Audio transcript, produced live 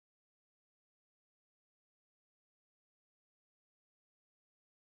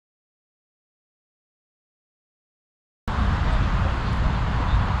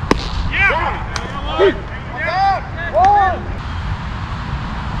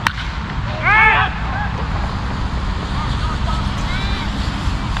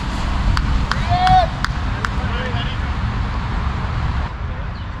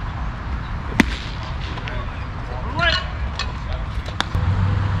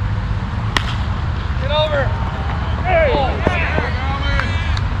cover. Hey. Oh.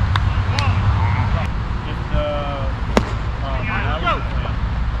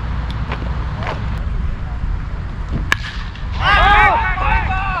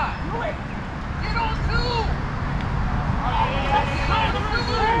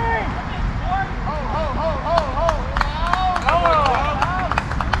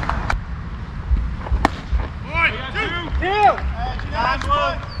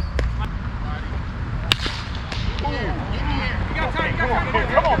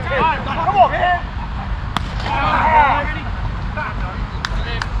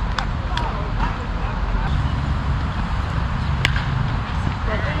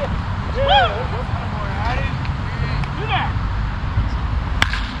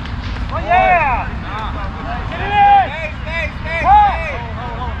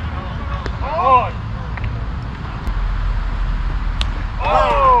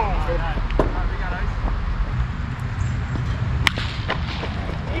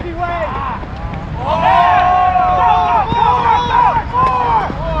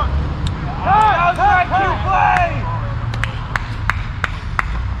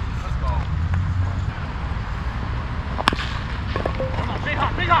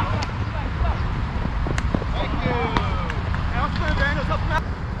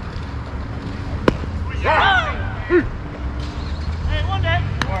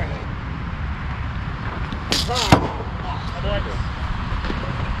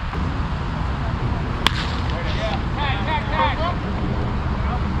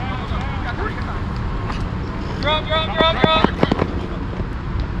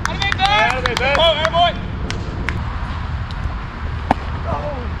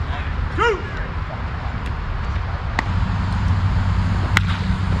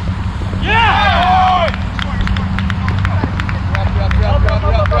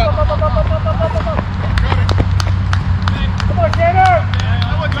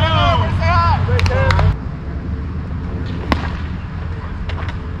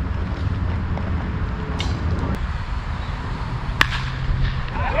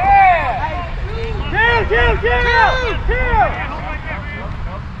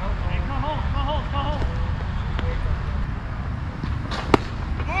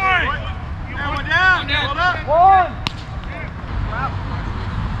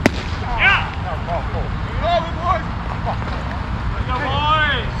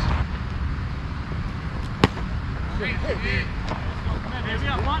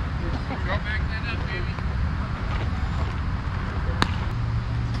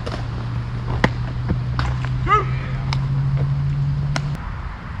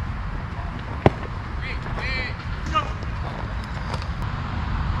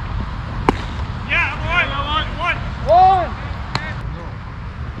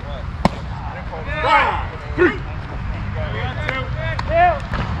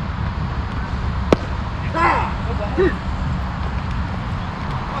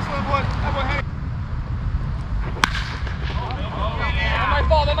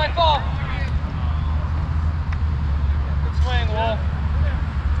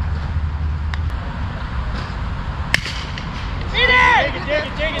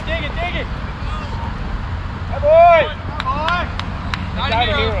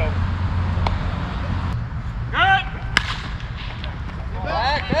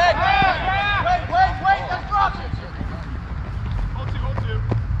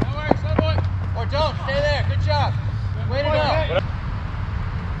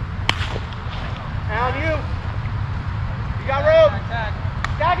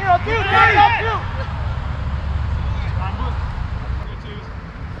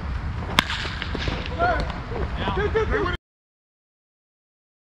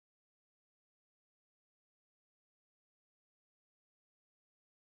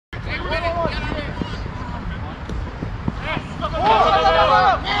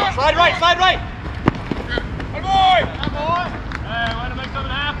 Slide right, slide right. Good boy. Good boy. Hey, way to make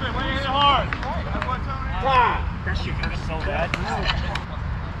something happen. Way to hit it hard. That shit hurts so bad.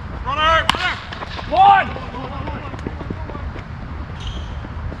 Runner. One.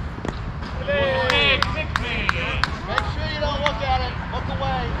 Big 16. Make sure you don't look at it. Look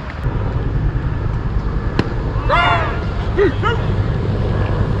away.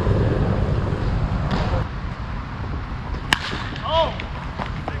 Oh.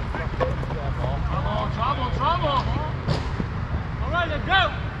 Trouble. All right, let's go.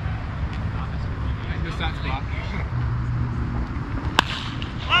 Missed that spot.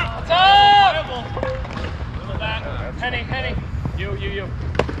 What's up? Little back. Henny. You.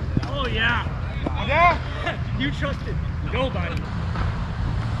 Oh, yeah. Yeah? You trusted nobody.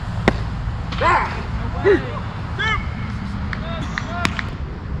 Kick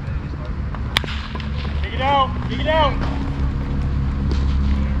it out. Kick it out.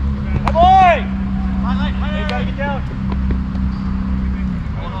 Hey, boy. Hey, you gotta get down.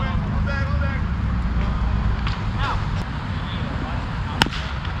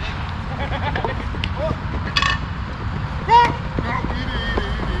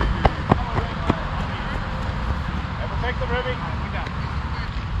 Take the ribbing.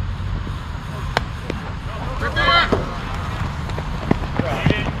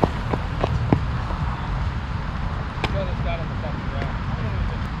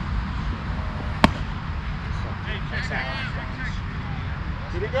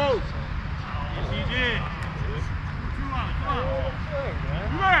 Here it goes. Yes, he did. Come on.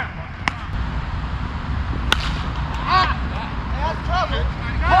 That's trouble.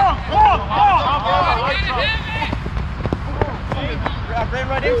 I ran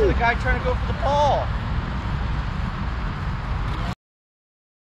right into the guy trying to go for the ball.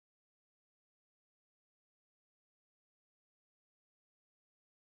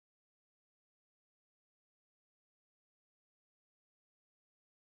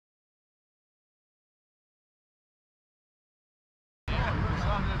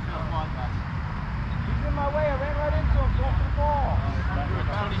 He's in my way. I ran right into him going for the ball.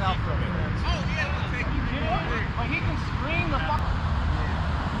 But he can scream the fuck.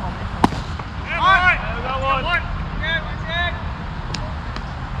 One.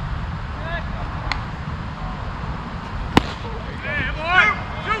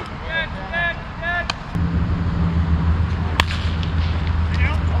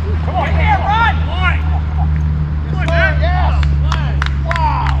 Come on, here, run! Yes.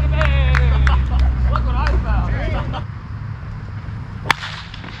 Wow. Look what I found.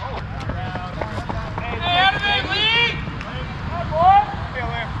 Hey, out of it, Lee! Come boy!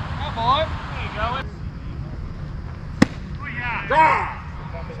 Come boy! There you go.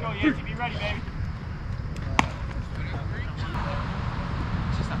 Let's go, Yancey. Be ready, baby.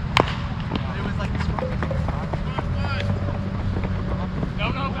 It was like this. No,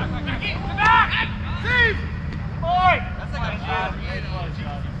 back. Steve! Boy! That's like a shot.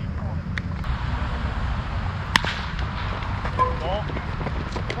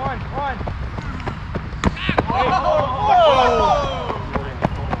 One. Oh!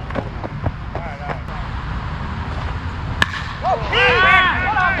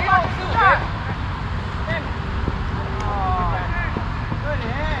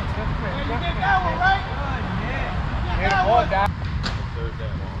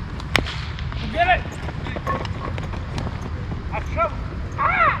 Get it! That's trouble.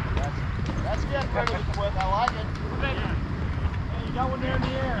 That's good, Freddie with the width. I like it. Hey, you got one there in the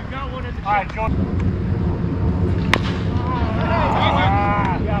air. You got one in the All right, Jordan.